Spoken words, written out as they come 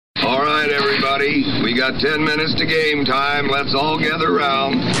everybody. We got 10 minutes to game time. Let's all gather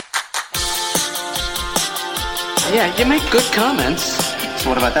round. Yeah, you make good comments. So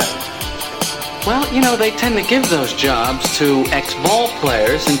what about that? Well, you know, they tend to give those jobs to ex-ball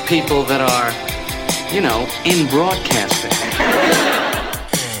players and people that are, you know, in broadcasting.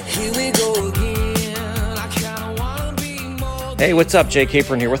 Hey, what's up? Jay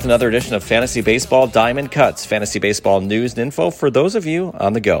Capron here with another edition of Fantasy Baseball Diamond Cuts, fantasy baseball news and info for those of you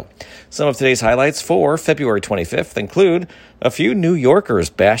on the go. Some of today's highlights for February 25th include a few New Yorkers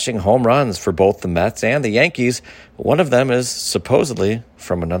bashing home runs for both the Mets and the Yankees. One of them is supposedly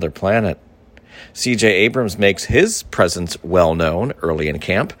from another planet. C.J. Abrams makes his presence well known early in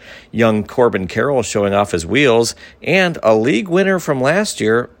camp. Young Corbin Carroll showing off his wheels, and a league winner from last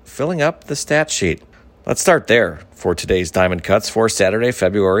year filling up the stat sheet. Let's start there for today's Diamond Cuts for Saturday,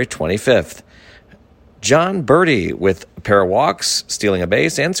 February 25th. John Birdie with a pair of walks, stealing a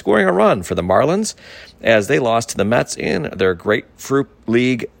base, and scoring a run for the Marlins as they lost to the Mets in their Grapefruit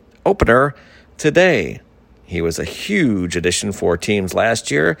League opener today. He was a huge addition for teams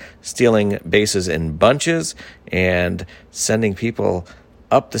last year, stealing bases in bunches and sending people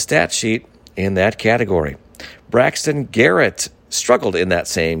up the stat sheet in that category. Braxton Garrett struggled in that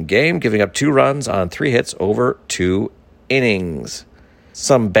same game, giving up 2 runs on 3 hits over 2 innings.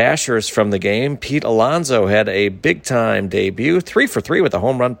 Some bashers from the game. Pete Alonso had a big-time debut, 3 for 3 with a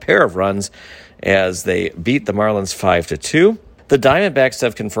home run, pair of runs as they beat the Marlins 5-2. The Diamondbacks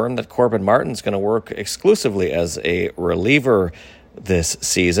have confirmed that Corbin Martin's going to work exclusively as a reliever this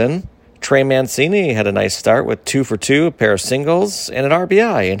season. Trey Mancini had a nice start with 2 for 2, a pair of singles, and an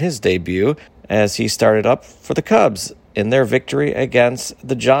RBI in his debut as he started up for the Cubs in their victory against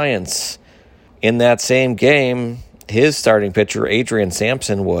the Giants. In that same game, his starting pitcher, Adrian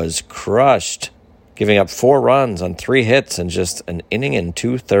Sampson, was crushed, giving up 4 runs on 3 hits in just an inning and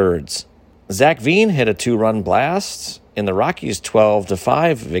 2/3. Zach Veen hit a 2-run blast in the Rockies'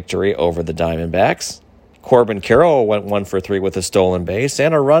 12-5 victory over the Diamondbacks. Corbin Carroll went 1 for 3 with a stolen base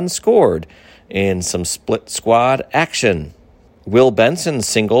and a run scored in some split squad action. Will Benson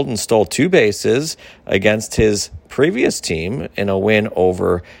singled and stole 2 bases against his previous team in a win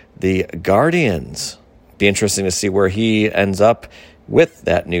over the Guardians. Be interesting to see where he ends up with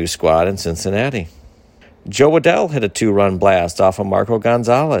that new squad in Cincinnati. Joe Waddell hit a 2-run blast off of Marco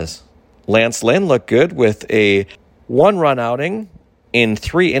Gonzalez. Lance Lynn looked good with a 1-run outing in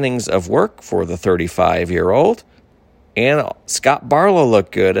 3 innings of work for the 35-year-old. And Scott Barlow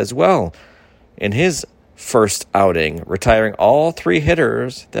looked good as well in his first outing, retiring all 3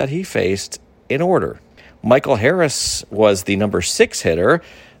 hitters that he faced in order. Michael Harris was the number 6 hitter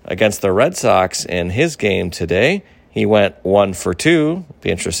against the Red Sox in his game today. He went 1 for 2. Be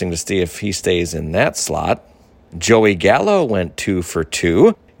interesting to see if he stays in that slot. Joey Gallo went 2 for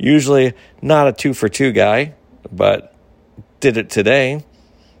 2. Usually not a 2 for 2 guy, but did it today.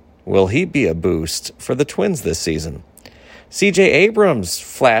 Will he be a boost for the Twins this season? C.J. Abrams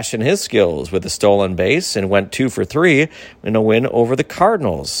flashing his skills with a stolen base and went 2 for 3 in a win over the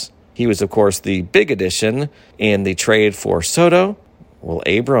Cardinals. He was, of course, the big addition in the trade for Soto. Will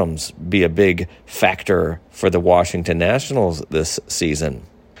Abrams be a big factor for the Washington Nationals this season?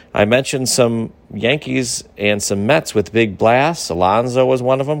 I mentioned some Yankees and some Mets with big blasts. Alonso was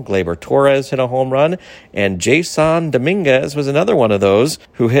one of them. Gleyber Torres hit a home run. And Jason Dominguez was another one of those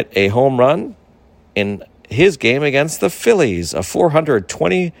who hit a home run in his game against the Phillies, a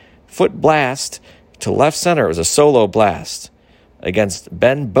 420-foot blast to left center. It was a solo blast against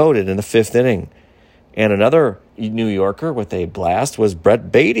Ben Bowden in the 5th inning. And another New Yorker with a blast was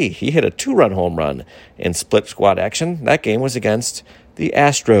Brett Beatty. He hit a 2-run home run in split squad action. That game was against the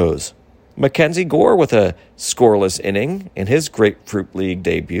Astros. Mackenzie Gore with a scoreless inning in his Grapefruit League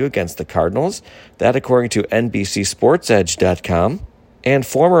debut against the Cardinals. That according to NBCSportsEdge.com. And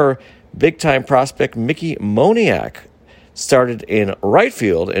former big-time prospect Mickey Moniak started in right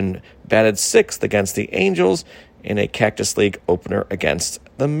field and batted 6th against the Angels in a Cactus League opener against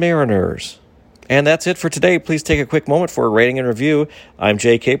the Mariners. And that's it for today. Please take a quick moment for a rating and review. I'm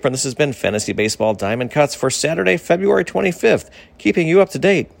Jay Capron. This has been Fantasy Baseball Diamond Cuts for Saturday, February 25th, keeping you up to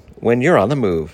date when you're on the move.